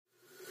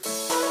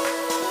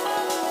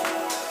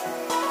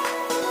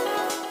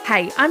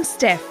Hey, I'm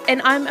Steph,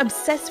 and I'm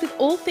obsessed with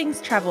all things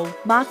travel,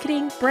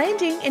 marketing,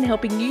 branding, and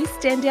helping you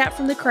stand out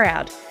from the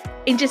crowd.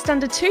 In just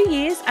under 2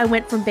 years, I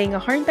went from being a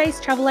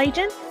home-based travel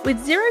agent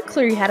with zero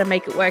clue how to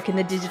make it work in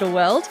the digital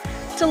world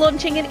to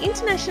launching an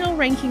international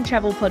ranking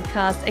travel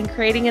podcast and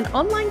creating an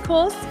online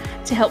course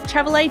to help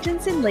travel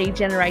agents in lead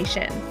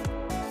generation.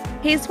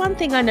 Here's one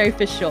thing I know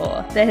for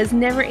sure. There has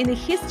never in the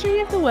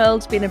history of the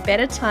world been a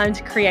better time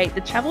to create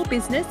the travel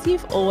business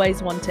you've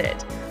always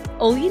wanted.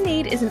 All you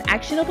need is an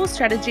actionable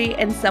strategy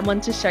and someone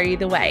to show you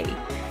the way.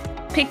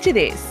 Picture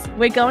this,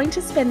 we're going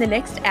to spend the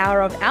next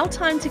hour of our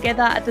time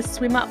together at the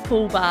Swim Up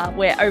Pool Bar,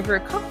 where over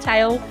a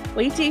cocktail,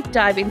 we deep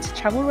dive into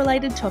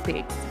travel-related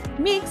topics,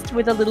 mixed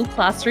with a little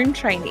classroom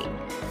training.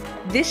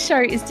 This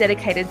show is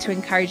dedicated to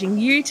encouraging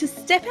you to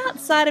step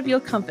outside of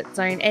your comfort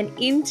zone and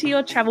into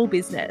your travel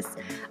business.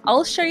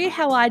 I'll show you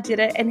how I did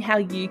it and how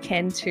you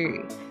can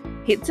too.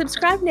 Hit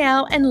subscribe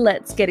now and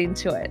let's get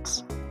into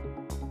it.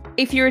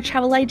 If you're a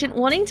travel agent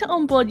wanting to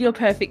onboard your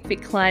perfect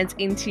fit clients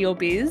into your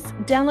biz,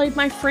 download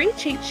my free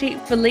cheat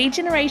sheet for lead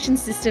generation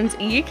systems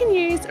you can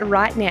use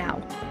right now.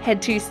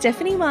 Head to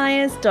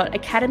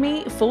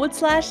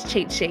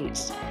stephaniemyers.academy/cheat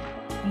sheet.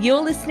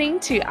 You're listening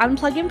to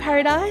Unplug in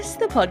Paradise,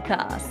 the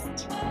podcast.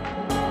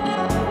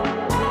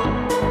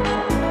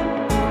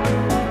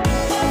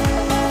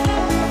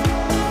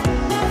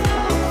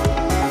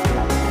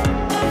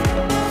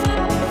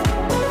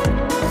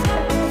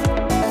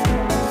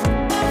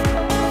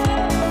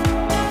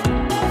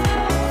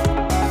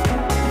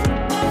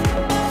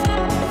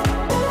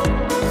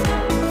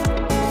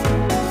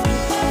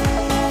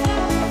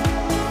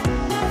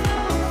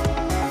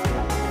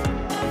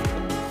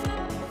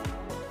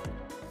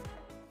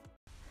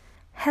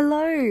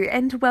 Hello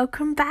and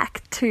welcome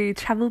back to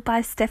Travel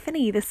by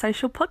Stephanie, the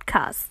social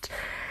podcast.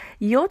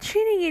 You're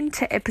tuning in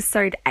to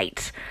episode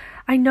 8.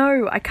 I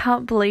know, I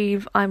can't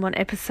believe I'm on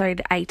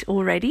episode 8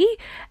 already.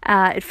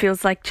 It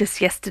feels like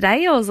just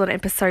yesterday I was on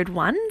episode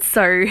 1.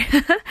 So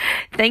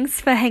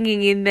thanks for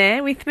hanging in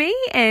there with me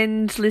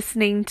and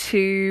listening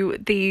to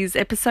these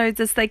episodes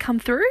as they come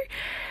through.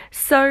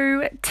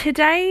 So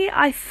today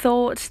I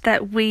thought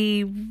that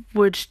we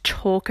would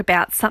talk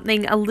about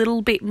something a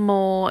little bit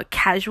more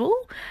casual.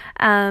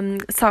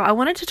 So I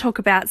wanted to talk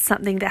about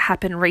something that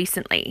happened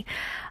recently.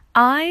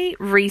 I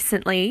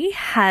recently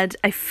had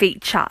a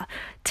feature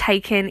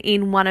taken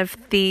in one of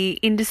the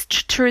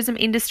tourism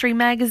industry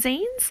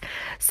magazines.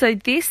 So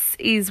this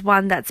is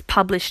one that's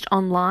published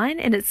online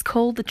and it's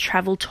called the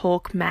Travel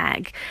Talk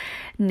Mag.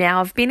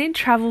 Now I've been in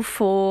travel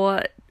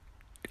for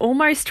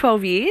almost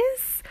 12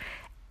 years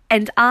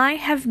and I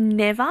have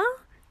never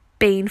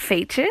been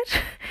featured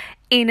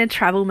in a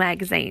travel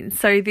magazine.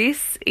 So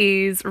this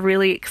is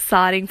really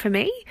exciting for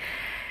me.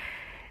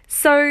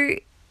 So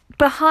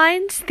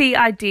behind the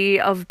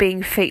idea of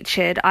being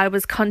featured, I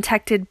was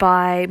contacted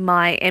by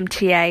my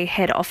MTA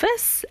head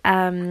office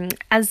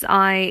as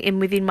I am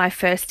within my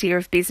first year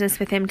of business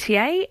with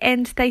MTA,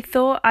 and they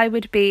thought I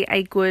would be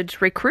a good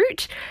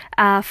recruit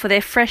for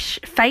their Fresh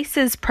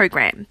Faces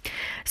program.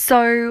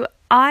 So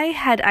I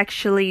had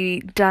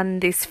actually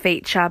done this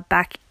feature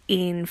back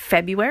in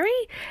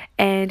February,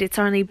 and it's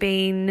only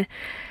been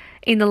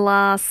in the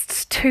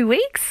last 2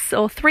 weeks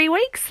or 3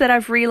 weeks that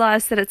I've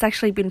realised that it's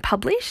actually been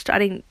published. I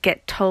didn't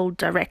get told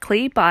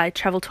directly by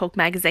Travel Talk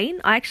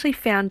magazine. I actually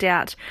found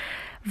out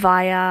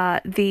via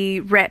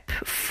the rep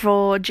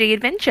for G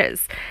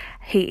Adventures.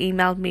 He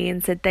emailed me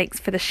and said thanks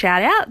for the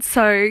shout out.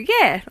 So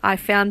yeah, I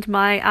found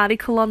my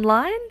article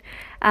online.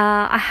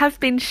 I have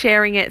been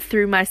sharing it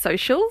through my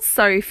socials,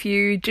 so if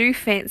you do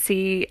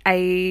fancy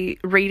a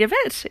read of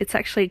it, it's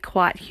actually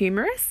quite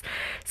humorous.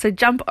 So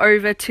jump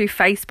over to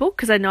Facebook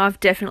because I know I've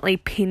definitely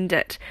pinned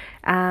it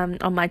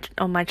on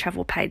my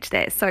travel page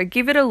there. So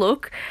give it a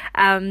look.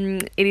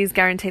 It is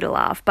guaranteed a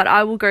laugh, but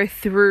I will go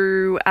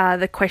through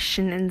the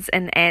questions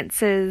and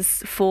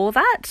answers for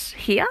that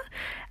here.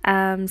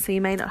 So you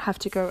may not have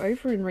to go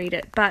over and read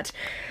it, but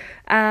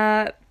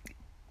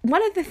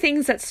one of the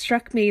things that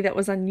struck me that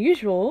was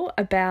unusual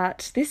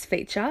about this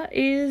feature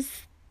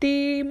is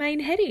the main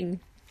heading.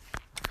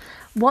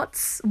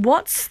 What's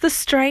the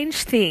strange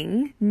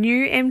thing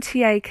new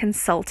MTA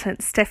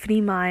consultant Stephanie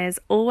Myers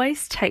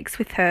always takes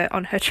with her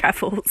on her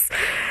travels?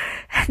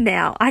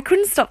 Now, I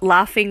couldn't stop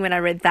laughing when I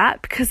read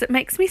that because it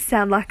makes me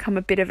sound like I'm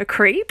a bit of a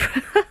creep.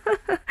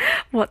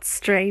 What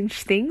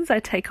strange things I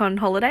take on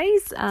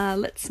holidays.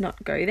 Let's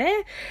not go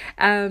there.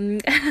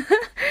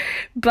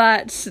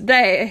 But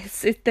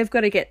they've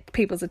got to get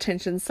people's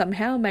attention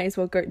somehow. May as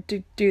well go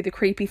do the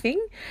creepy thing.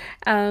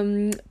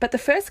 But the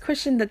first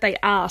question that they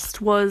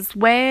asked was,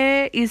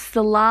 where is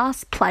the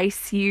last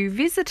place you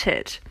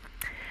visited?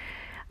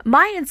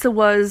 My answer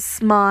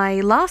was my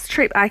last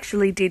trip I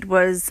actually did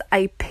was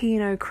a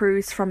P&O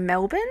cruise from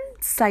Melbourne,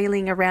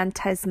 sailing around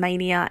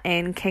Tasmania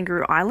and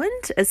Kangaroo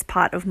Island as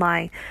part of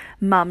my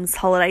mum's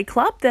holiday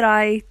club that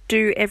I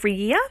do every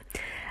year.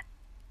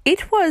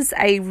 It was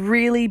a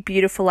really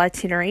beautiful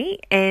itinerary,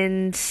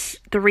 and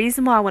the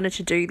reason why I wanted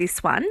to do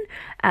this one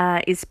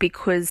is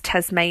because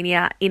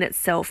Tasmania in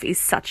itself is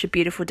such a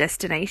beautiful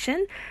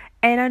destination,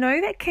 And I know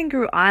that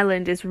Kangaroo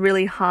Island is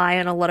really high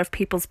on a lot of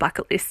people's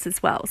bucket lists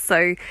as well.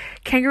 So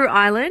Kangaroo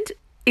Island,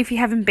 if you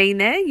haven't been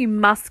there, you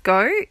must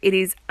go. It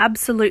is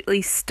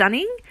absolutely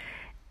stunning.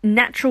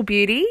 Natural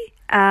beauty,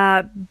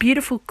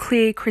 beautiful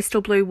clear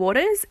crystal blue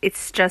waters.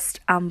 It's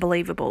just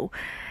unbelievable.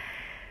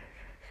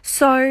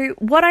 So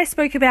what I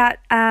spoke about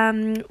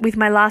with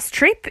my last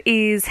trip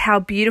is how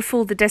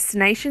beautiful the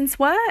destinations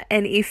were.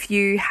 And if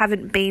you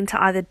haven't been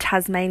to either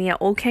Tasmania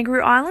or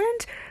Kangaroo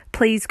Island,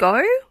 please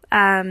go.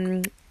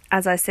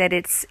 As I said,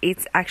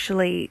 it's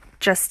actually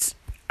just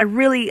a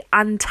really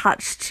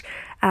untouched,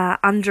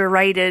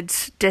 underrated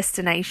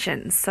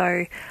destination.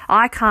 So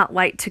I can't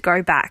wait to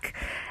go back.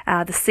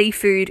 The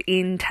seafood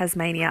in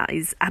Tasmania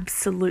is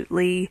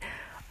absolutely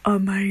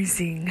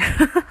amazing.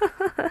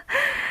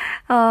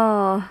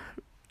 Oh.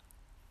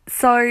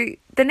 So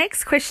the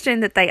next question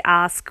that they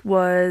asked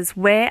was,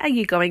 where are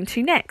you going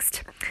to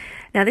next?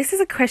 Now, this is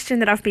a question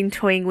that I've been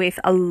toying with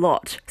a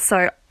lot.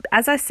 So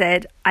as I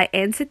said, I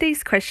answered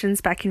these questions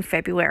back in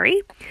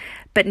February,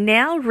 but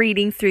now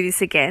reading through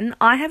this again,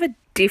 I have a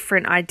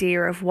different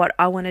idea of what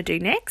I want to do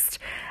next.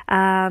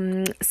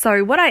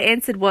 So what I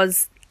answered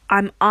was,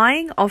 I'm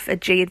eyeing off a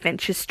G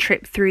Adventures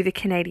trip through the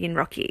Canadian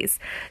Rockies.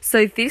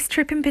 So this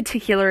trip in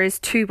particular is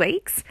 2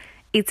 weeks.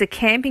 It's a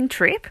camping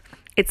trip.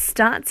 It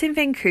starts in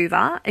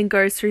Vancouver and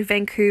goes through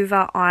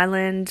Vancouver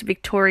Island,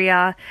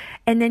 Victoria,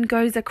 and then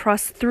goes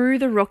across through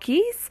the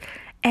Rockies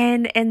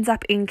and ends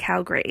up in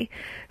Calgary.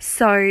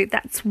 So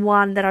that's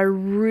one that I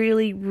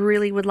really,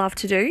 really would love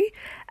to do.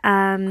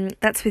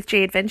 That's with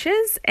G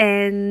Adventures.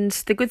 And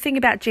the good thing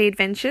about G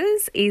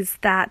Adventures is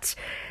that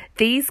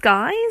these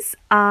guys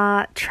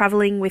are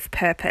traveling with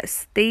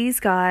purpose. These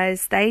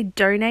guys, they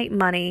donate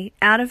money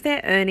out of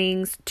their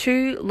earnings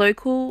to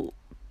local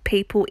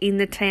people in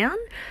the town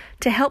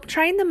to help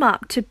train them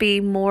up to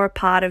be more a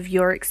part of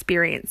your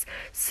experience.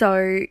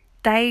 So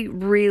they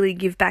really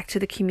give back to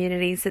the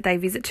communities that they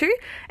visit to.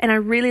 And I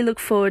really look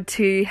forward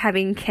to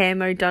having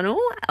Cam O'Donnell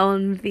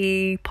on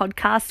the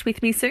podcast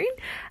with me soon.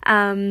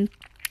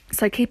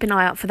 So keep an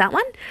eye out for that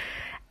one.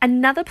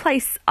 Another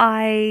place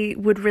I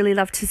would really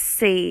love to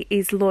see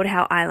is Lord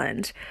Howe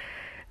Island.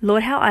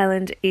 Lord Howe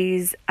Island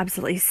is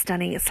absolutely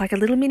stunning. It's like a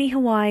little mini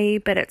Hawaii,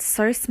 but it's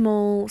so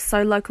small,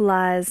 so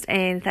localized,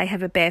 and they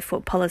have a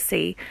barefoot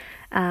policy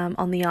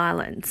on the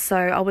island. So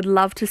I would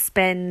love to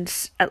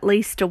spend at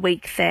least a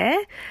week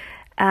there.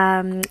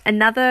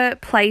 Another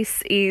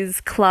place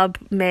is Club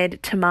Med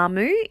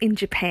Tamamu in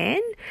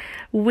Japan,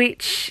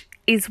 which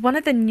is one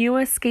of the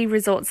newer ski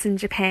resorts in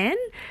Japan.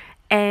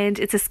 And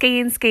it's a ski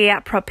in, ski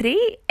out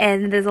property,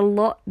 and there's a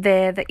lot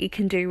there that you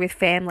can do with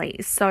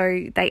families.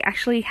 So they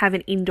actually have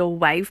an indoor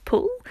wave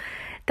pool.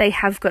 They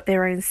have got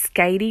their own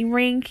skating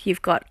rink.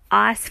 You've got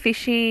ice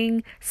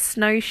fishing,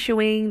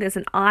 snowshoeing. There's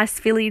an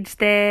ice village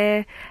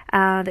there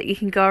that you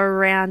can go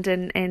around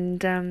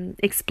and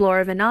explore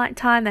over night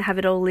time. They have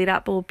it all lit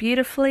up all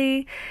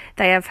beautifully.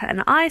 They have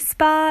an ice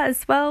bar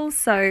as well,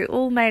 so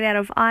all made out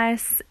of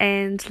ice,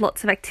 and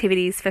lots of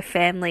activities for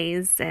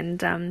families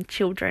and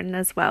children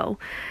as well.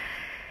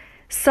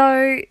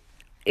 So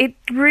it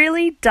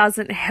really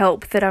doesn't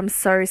help that I'm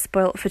so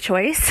spoilt for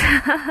choice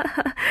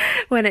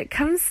when it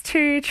comes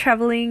to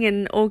traveling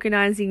and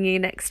organising your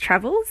next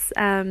travels.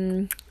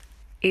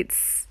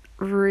 It's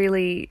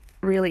really,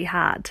 really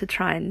hard to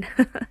try and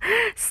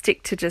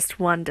stick to just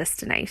one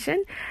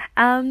destination.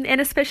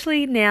 And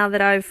especially now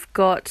that I've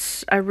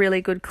got a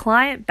really good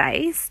client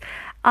base,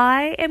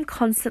 I am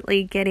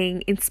constantly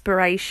getting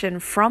inspiration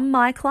from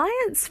my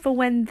clients for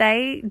when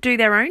they do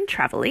their own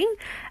traveling.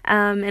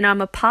 And I'm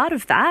a part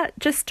of that.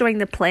 Just doing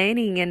the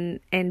planning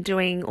and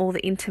doing all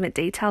the intimate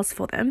details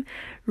for them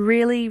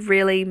really,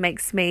 really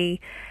makes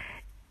me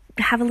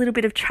have a little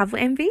bit of travel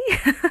envy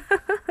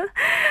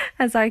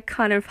as I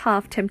kind of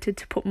half tempted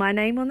to put my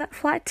name on that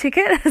flight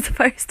ticket as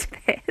opposed to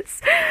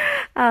theirs.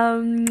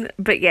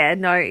 But yeah,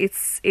 no,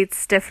 it's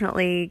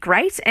definitely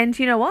great. And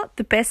you know what?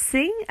 The best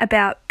thing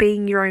about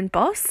being your own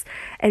boss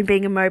and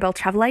being a mobile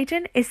travel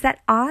agent is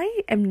that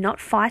I am not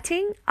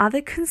fighting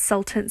other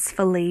consultants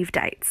for leave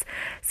dates.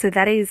 So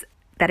that is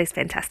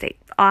fantastic.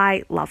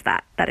 I love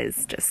that. That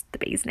is just the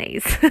bee's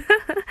knees.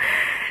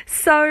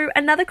 So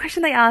another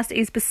question they asked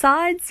is,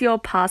 besides your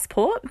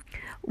passport,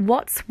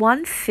 what's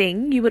one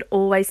thing you would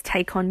always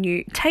take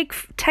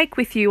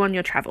with you on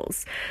your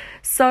travels?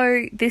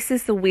 So this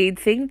is the weird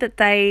thing that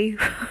they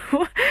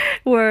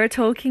were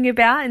talking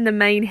about in the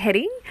main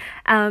heading.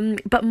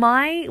 But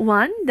my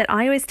one that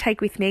I always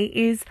take with me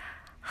is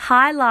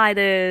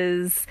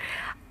highlighters.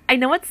 I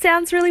know it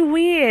sounds really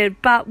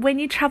weird, but when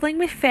you're traveling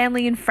with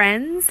family and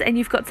friends and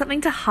you've got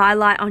something to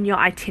highlight on your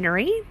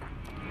itinerary,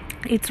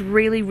 it's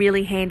really,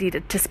 really handy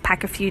to just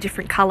pack a few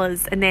different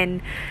colours, and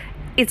then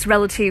it's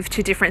relative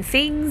to different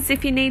things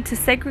if you need to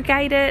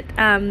segregate it.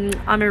 I'm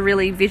a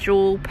really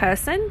visual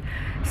person,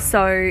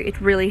 so it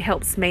really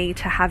helps me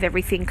to have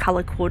everything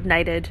colour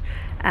coordinated.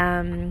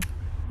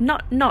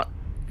 Not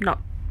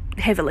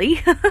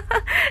heavily,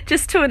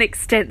 just to an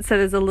extent, so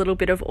there's a little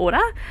bit of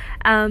order.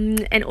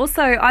 And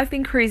also I've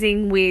been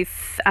cruising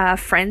with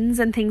friends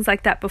and things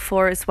like that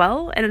before as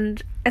well,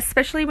 and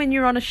especially when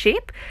you're on a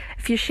ship,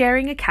 if you're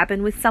sharing a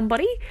cabin with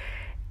somebody,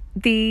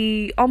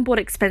 the onboard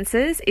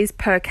expenses is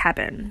per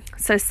cabin.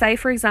 So say,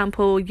 for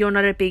example, you're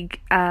not a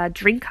big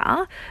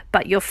drinker,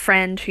 but your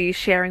friend who you're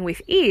sharing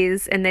with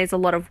is, and there's a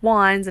lot of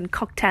wines and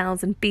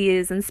cocktails and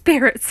beers and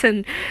spirits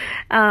and,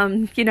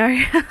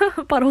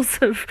 bottles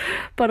of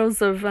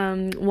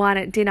wine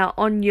at dinner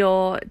on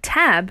your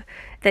tab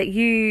that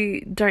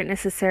you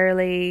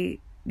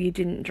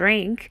didn't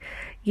drink,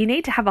 you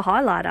need to have a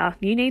highlighter.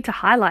 You need to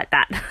highlight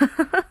that.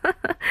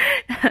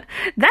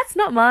 That's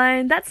not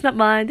mine. That's not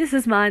mine. This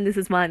is mine. This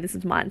is mine. This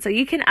is mine. So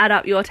you can add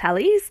up your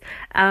tallies.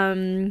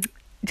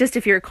 Just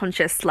if you're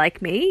conscious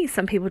like me,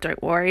 some people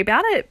don't worry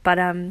about it, but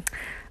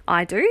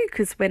I do,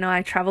 because when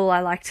I travel,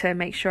 I like to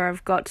make sure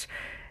I've got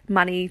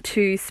money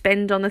to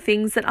spend on the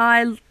things that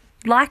I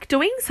like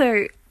doing.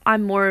 So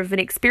I'm more of an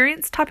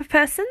experienced type of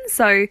person.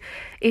 So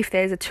if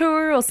there's a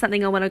tour or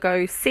something I want to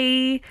go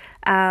see,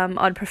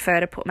 I'd prefer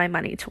to put my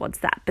money towards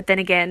that. But then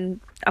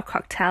again, a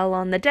cocktail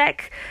on the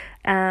deck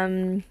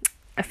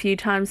a few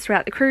times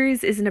throughout the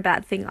cruise isn't a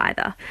bad thing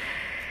either.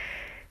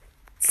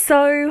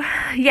 So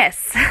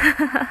yes,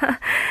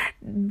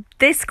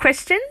 this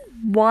question,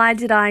 why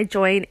did I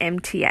join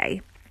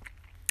MTA?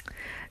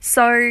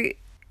 So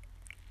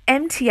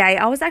MTA,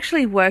 I was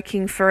actually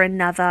working for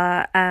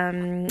another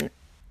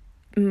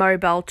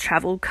mobile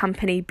travel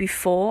company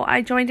before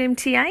I joined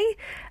MTA.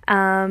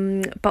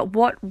 But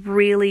what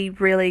really,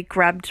 really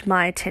grabbed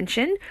my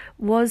attention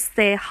was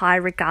their high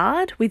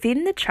regard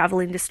within the travel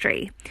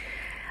industry.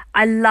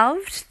 I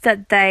loved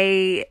that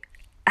they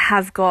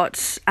have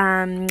got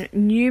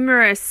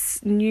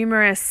numerous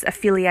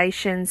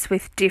affiliations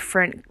with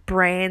different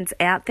brands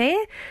out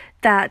there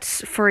that,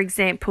 for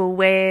example,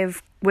 we're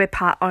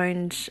part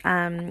owned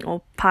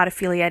or part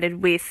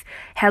affiliated with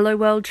Hello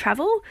World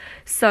Travel.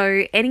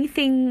 So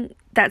anything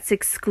that's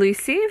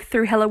exclusive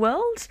through Hello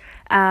World,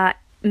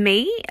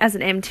 me as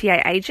an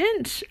MTA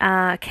agent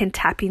can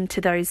tap into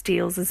those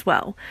deals as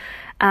well.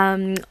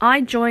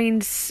 I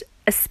joined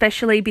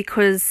especially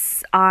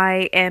because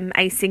I am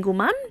a single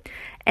mum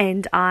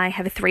and I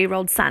have a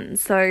 3-year-old son.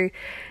 So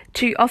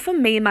to offer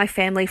me and my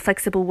family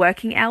flexible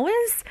working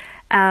hours,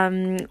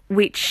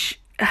 which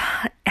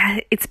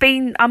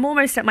I'm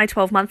almost at my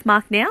 12-month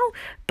mark now,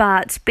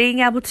 but being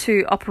able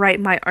to operate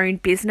my own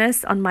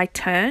business on my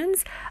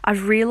terms,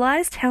 I've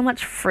realized how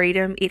much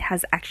freedom it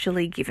has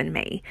actually given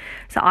me.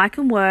 So I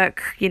can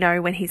work,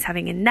 when he's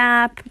having a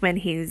nap, when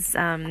he's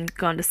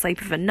gone to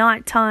sleep of a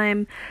night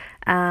time,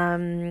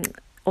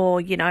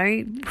 or,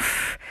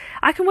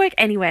 I can work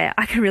anywhere.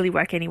 I can really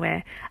work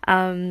anywhere.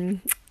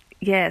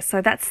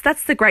 So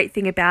that's the great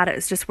thing about it.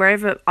 It's just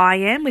wherever I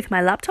am with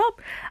my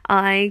laptop,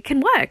 I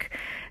can work.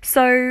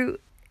 So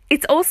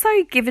it's also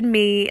given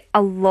me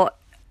a lot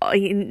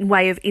in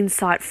way of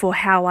insight for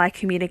how I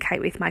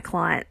communicate with my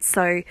clients.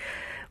 So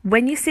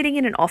when you're sitting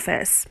in an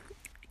office,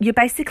 you're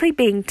basically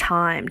being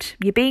timed,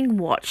 you're being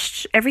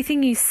watched,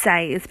 everything you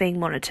say is being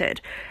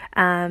monitored.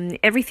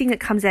 Everything that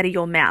comes out of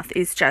your mouth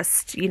is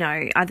just,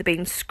 either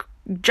being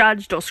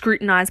judged or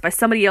scrutinized by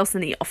somebody else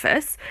in the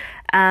office.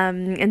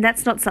 And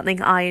that's not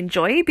something I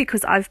enjoy,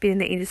 because I've been in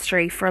the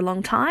industry for a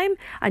long time.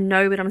 I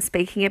know what I'm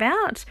speaking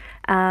about.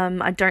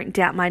 I don't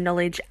doubt my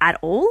knowledge at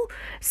all.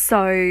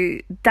 So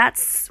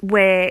that's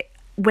where,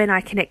 when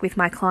I connect with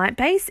my client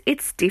base,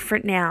 it's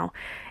different now.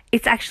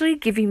 It's actually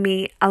giving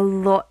me a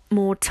lot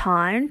more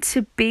time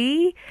to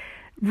be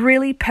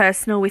really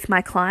personal with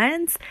my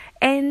clients.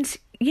 And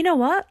you know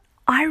what?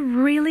 I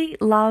really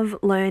love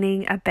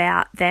learning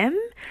about them,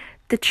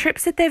 the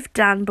trips that they've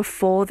done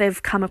before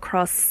they've come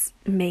across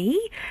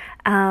me,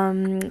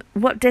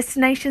 what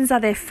destinations are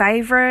their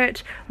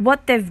favourite,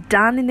 what they've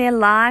done in their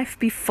life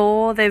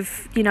before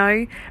they've,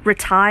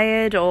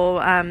 retired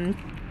or,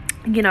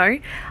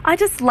 I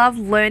just love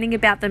learning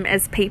about them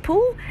as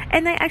people,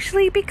 and they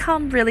actually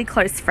become really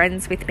close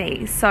friends with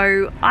me.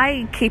 So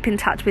I keep in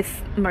touch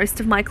with most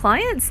of my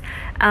clients.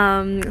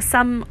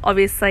 Some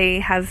obviously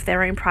have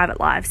their own private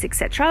lives,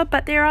 etc.,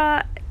 but there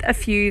are a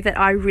few that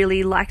I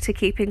really like to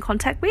keep in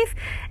contact with,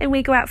 and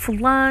we go out for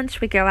lunch,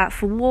 we go out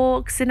for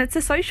walks, and it's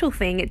a social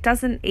thing. It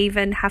doesn't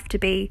even have to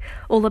be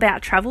all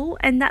about travel,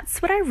 and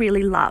that's what I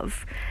really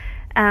love.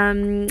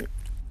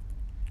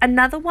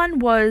 Another one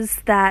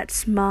was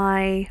that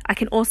I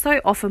can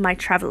also offer my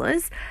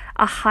travellers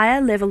a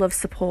higher level of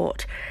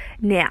support.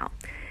 Now,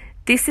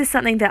 this is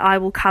something that I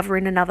will cover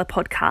in another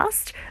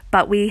podcast,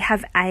 but we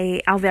have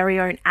our very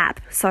own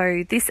app.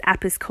 So this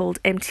app is called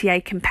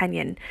MTA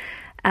Companion.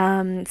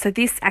 So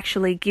this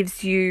actually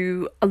gives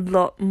you a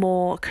lot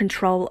more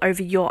control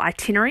over your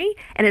itinerary,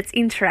 and it's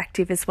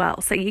interactive as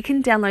well. So you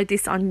can download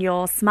this on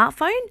your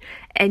smartphone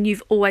and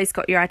you've always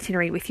got your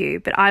itinerary with you.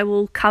 But I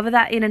will cover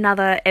that in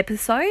another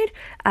episode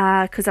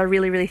because I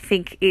really, really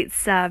think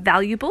it's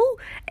valuable,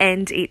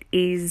 and it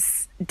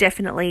is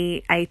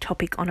definitely a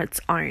topic on its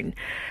own.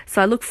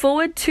 So I look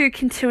forward to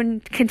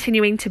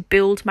continuing to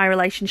build my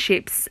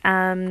relationships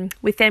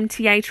with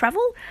MTA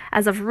Travel,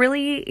 as I've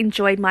really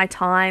enjoyed my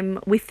time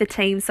with the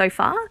team so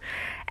far.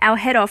 Our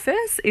head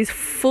office is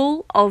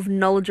full of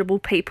knowledgeable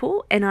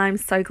people, and I'm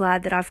so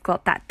glad that I've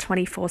got that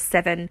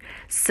 24/7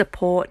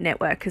 support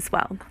network as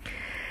well.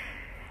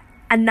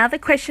 Another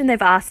question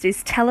they've asked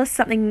is, tell us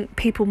something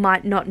people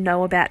might not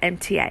know about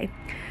MTA.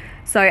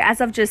 So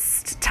as I've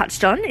just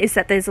touched on, is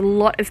that there's a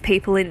lot of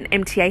people in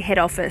MTA head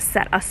office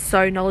that are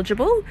so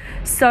knowledgeable.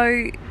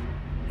 So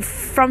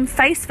from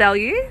face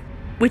value,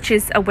 which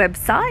is a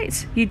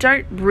website, you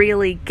don't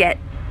really get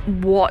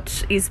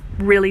what is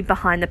really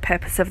behind the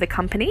purpose of the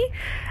company.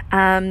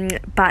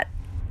 But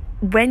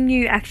when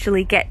you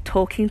actually get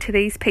talking to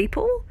these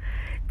people,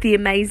 the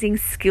amazing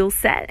skill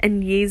set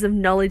and years of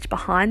knowledge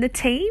behind the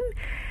team,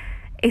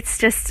 it's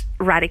just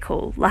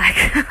radical. Like,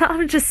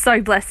 I'm just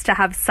so blessed to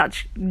have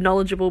such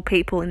knowledgeable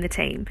people in the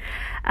team.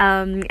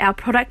 Our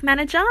product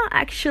manager,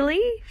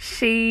 actually,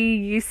 she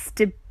used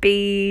to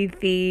be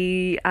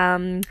the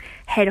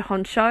head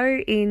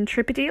honcho in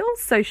TripADeal.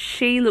 So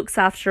she looks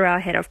after our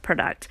head of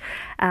product.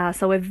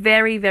 So we're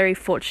very, very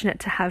fortunate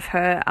to have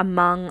her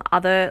among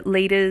other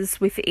leaders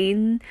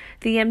within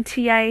the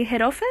MTA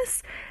head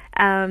office.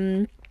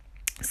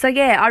 So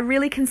yeah, I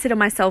really consider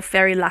myself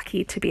very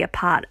lucky to be a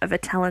part of a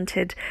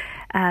talented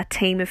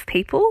team of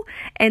people,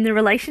 and the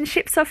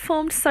relationships I've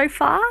formed so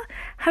far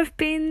have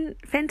been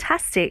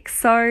fantastic.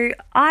 So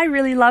I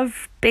really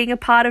love being a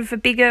part of a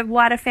bigger,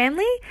 wider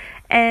family,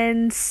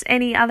 and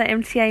any other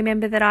MTA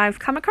member that I've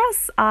come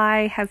across,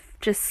 I have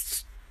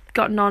just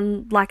gotten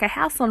on like a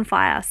house on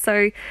fire.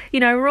 So,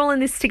 we're all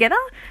in this together,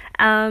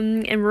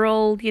 and we're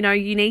all,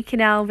 unique in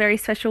our very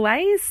special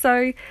ways.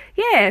 So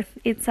yeah,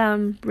 it's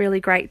really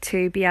great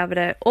to be able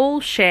to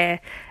all share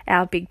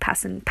our big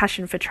passion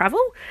for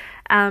travel.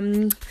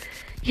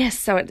 Yes,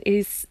 so it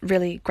is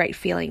really great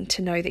feeling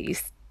to know that your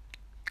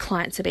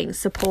clients are being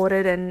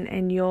supported,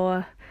 and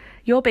you're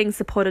being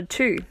supported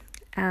too.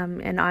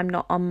 And I'm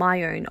not on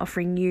my own,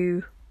 offering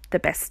you the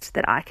best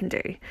that I can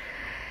do.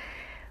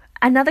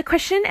 Another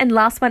question, and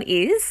last one,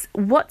 is,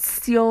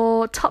 what's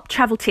your top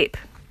travel tip?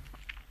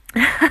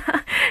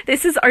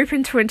 This is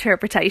open to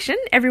interpretation.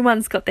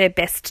 Everyone's got their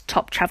best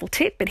top travel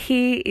tip, but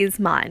here is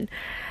mine.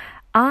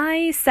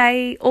 I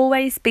say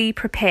always be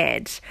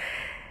prepared.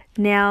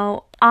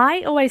 Now,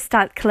 I always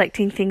start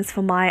collecting things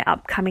for my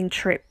upcoming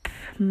trip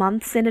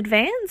months in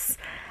advance.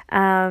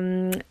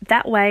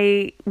 That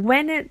way,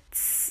 when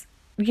it's,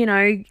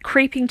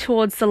 creeping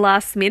towards the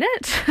last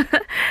minute,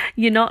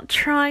 you're not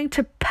trying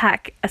to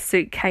pack a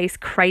suitcase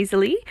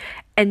crazily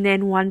and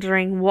then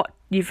wondering what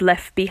you've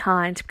left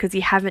behind because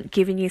you haven't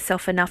given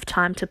yourself enough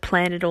time to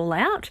plan it all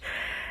out.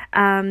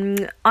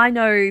 I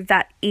know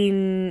that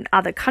in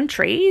other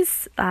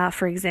countries,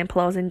 for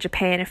example, I was in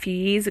Japan a few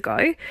years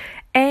ago,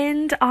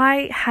 and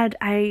I had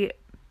a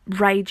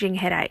raging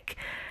headache.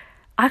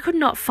 I could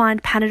not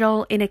find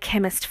Panadol in a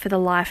chemist for the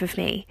life of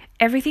me.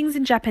 Everything's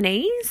in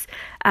Japanese.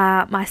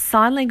 My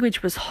sign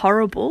language was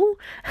horrible.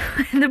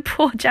 And the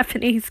poor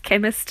Japanese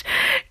chemist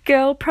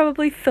girl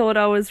probably thought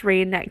I was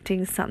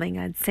reenacting something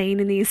I'd seen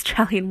in the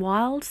Australian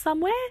wild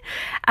somewhere.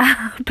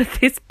 But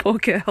this poor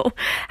girl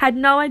had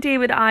no idea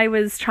what I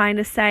was trying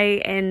to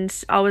say, and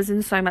I was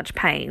in so much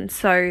pain.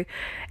 So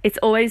it's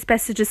always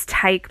best to just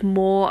take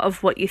more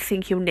of what you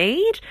think you'll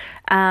need,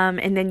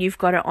 and then you've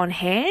got it on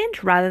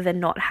hand rather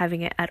than not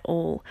having it at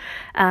all.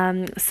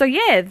 So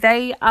yeah,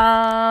 they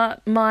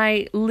are my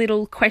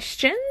little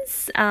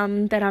questions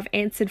that I've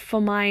answered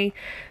for my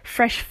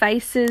Fresh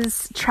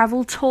Faces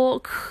Travel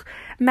Talk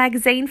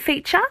magazine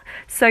feature.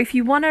 So if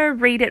you want to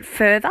read it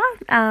further,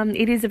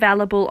 it is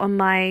available on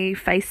my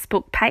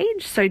Facebook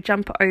page. So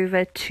jump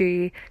over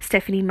to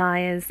Stephanie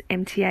Myers,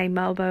 MTA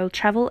Mobile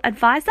Travel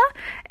Advisor,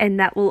 and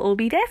that will all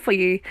be there for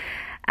you.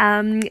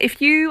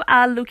 If you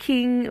are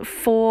looking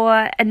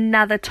for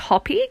another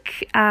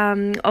topic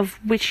of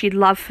which you'd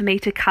love for me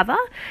to cover,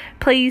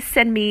 please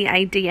send me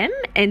a DM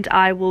and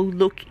I will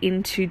look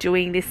into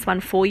doing this one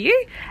for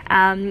you.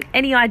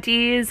 Any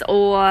ideas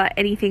or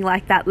anything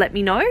like that, let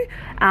me know.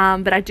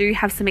 But I do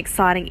have some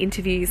exciting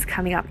interviews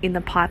coming up in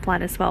the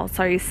pipeline as well,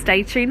 so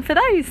stay tuned for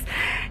those.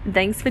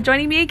 Thanks for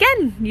joining me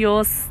again.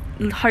 Your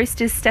host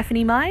is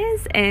Stephanie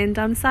Myers, and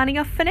I'm signing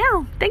off for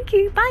now. Thank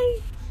you.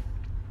 Bye.